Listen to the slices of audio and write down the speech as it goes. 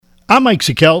I'm Mike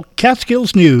Sikel,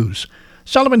 Catskills News.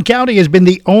 Sullivan County has been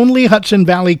the only Hudson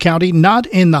Valley county not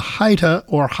in the HITA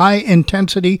or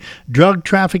high-intensity drug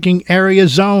trafficking area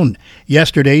zone.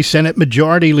 Yesterday, Senate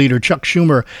Majority Leader Chuck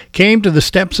Schumer came to the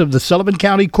steps of the Sullivan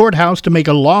County Courthouse to make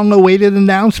a long-awaited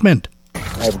announcement.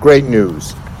 I have great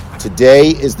news.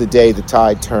 Today is the day the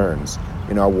tide turns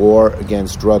in our war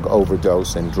against drug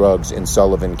overdose and drugs in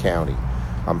Sullivan County.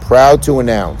 I'm proud to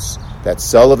announce that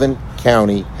Sullivan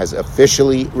County has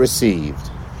officially received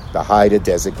the HITA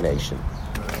designation.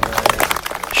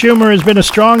 Schumer has been a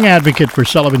strong advocate for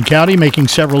Sullivan County, making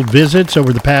several visits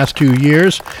over the past 2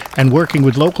 years and working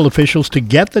with local officials to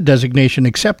get the designation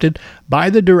accepted by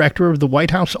the director of the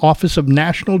White House Office of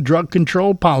National Drug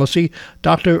Control Policy,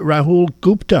 Dr. Rahul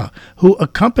Gupta, who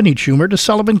accompanied Schumer to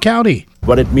Sullivan County.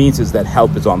 What it means is that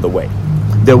help is on the way.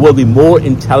 There will be more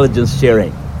intelligence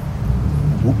sharing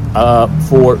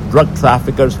for drug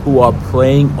traffickers who are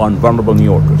preying on vulnerable New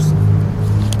Yorkers.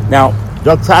 Now,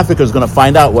 drug traffickers are going to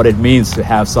find out what it means to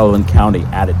have Sullivan County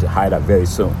added to HITA very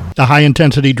soon. The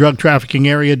high-intensity drug trafficking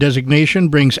area designation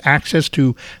brings access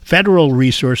to federal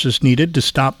resources needed to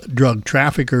stop drug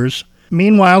traffickers.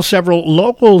 Meanwhile, several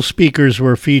local speakers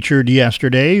were featured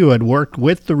yesterday who had worked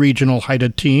with the regional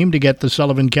HITA team to get the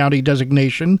Sullivan County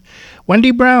designation.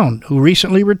 Wendy Brown, who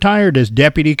recently retired as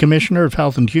Deputy Commissioner of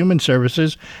Health and Human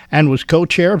Services and was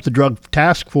co-chair of the Drug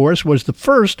Task Force, was the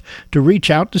first to reach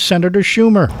out to Senator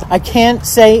Schumer. I can't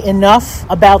say enough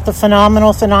about the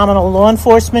phenomenal law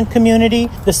enforcement community,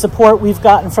 the support we've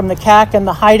gotten from the CAC and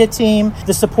the HITA team,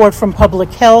 the support from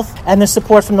public health, and the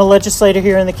support from the legislator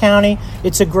here in the county.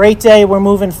 It's a great day. We're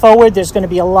moving forward. There's going to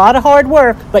be a lot of hard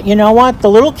work, but you know what? The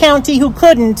little county who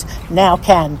couldn't now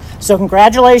can. So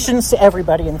congratulations to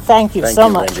everybody, and thank you so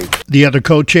much. Wendy. The other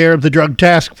co-chair of the Drug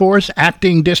Task Force,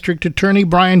 Acting District Attorney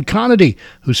Brian Conady,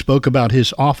 who spoke about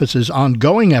his office's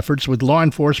ongoing efforts with law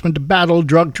enforcement to battle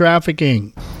drug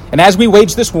trafficking. And as we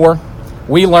wage this war,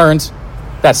 we learned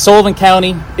that Sullivan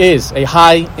County is a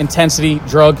high-intensity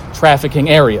drug trafficking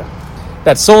area.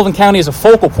 That Sullivan County is a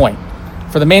focal point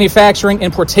for the manufacturing,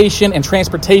 importation, and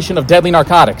transportation of deadly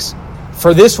narcotics.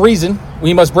 For this reason,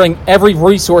 we must bring every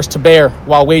resource to bear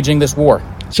while waging this war.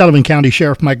 Sullivan County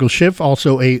Sheriff Michael Schiff,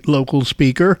 also a local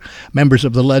speaker, members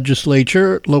of the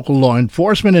legislature, local law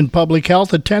enforcement, and public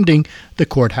health attending the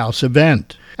courthouse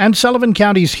event. And Sullivan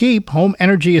County's HEAP, Home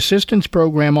Energy Assistance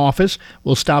Program office,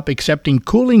 will stop accepting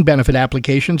cooling benefit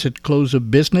applications at close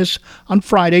of business on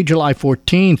Friday, July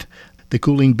 14th. The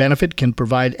cooling benefit can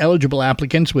provide eligible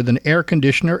applicants with an air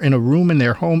conditioner in a room in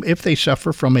their home if they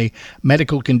suffer from a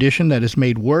medical condition that is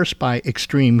made worse by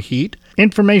extreme heat.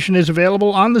 Information is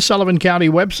available on the Sullivan County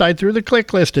website through the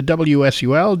click list at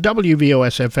WSUL,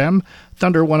 WVOS-FM,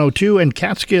 Thunder 102, and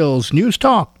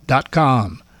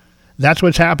CatskillsNewsTalk.com. That's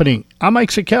what's happening. I'm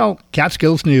Mike Sikel,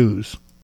 Catskills News.